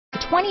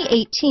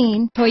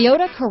2018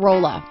 Toyota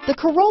Corolla. The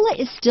Corolla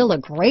is still a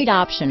great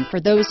option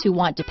for those who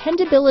want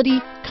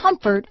dependability,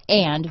 comfort,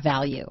 and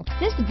value.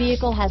 This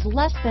vehicle has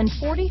less than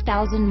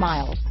 40,000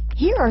 miles.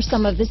 Here are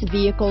some of this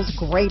vehicle's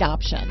great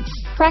options: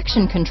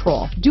 traction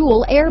control,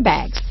 dual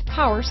airbags,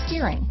 power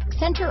steering,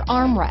 center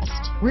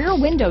armrest, rear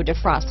window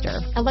defroster,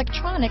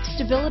 electronic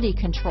stability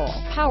control,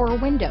 power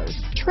windows,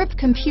 trip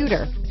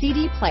computer,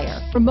 CD player,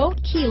 remote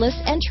keyless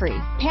entry,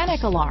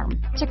 panic alarm,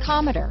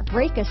 tachometer,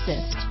 brake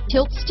assist,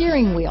 tilt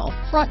steering wheel,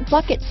 front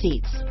bucket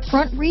seats,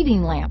 front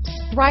reading lamps,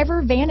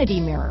 driver vanity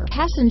mirror,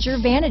 passenger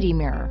vanity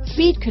mirror,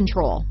 speed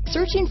control.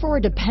 Searching for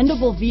a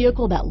dependable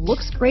vehicle that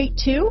looks great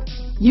too?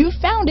 You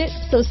found it,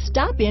 so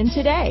stop in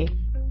today.